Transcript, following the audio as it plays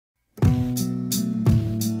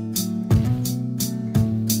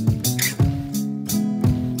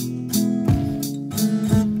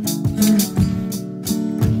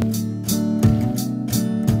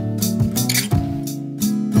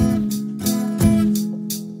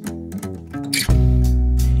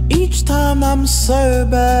time I'm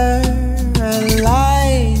sober, a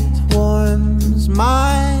light warms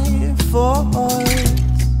my thoughts,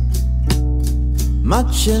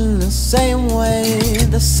 much in the same way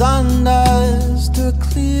the sun does to a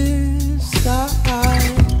clear sky.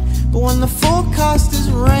 But when the forecast is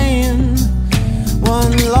rain,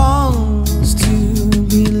 one longs to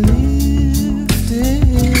be lifted,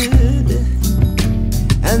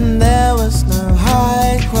 and there was no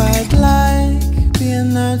high quite like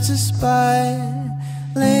being noticed by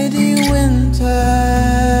Lady Winter.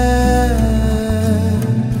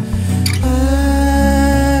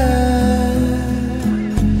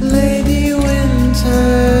 Lady Winter.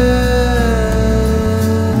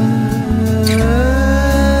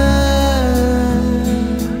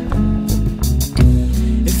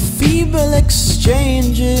 If feeble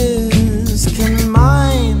exchanges can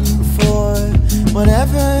mine for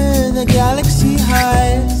whatever the galaxy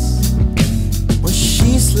hides, well,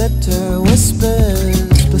 she slipped her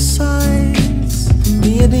whispers besides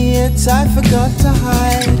the idiots I forgot to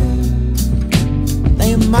hide.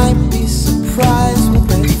 They might be surprised what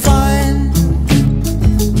they find,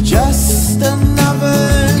 just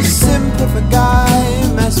another simple guy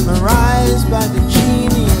mesmerized by the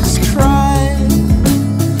genius cry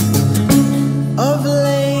of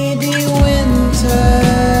Lady Winter.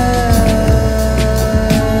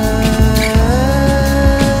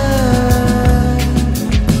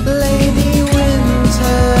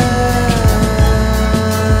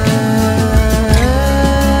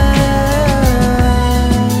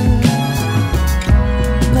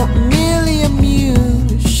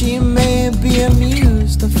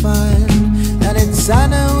 I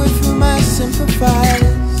know with whom I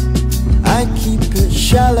sympathize. I keep it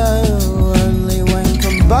shallow only when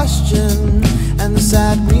combustion and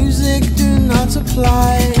sad music do not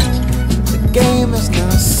apply. The game is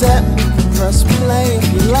now set, we can press play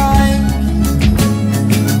if you like.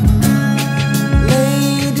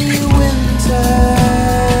 Lady Winter.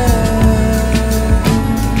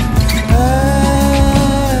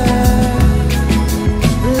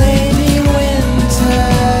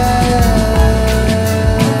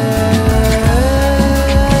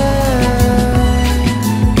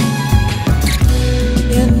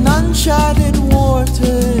 Uncharted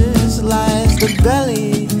waters lies the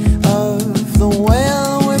belly of the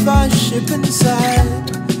whale with our ship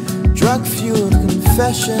inside. Drug-fueled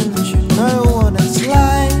confessions, you know what it's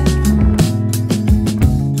like.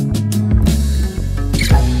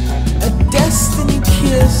 A destiny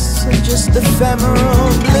kiss or just ephemeral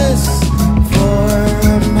bliss.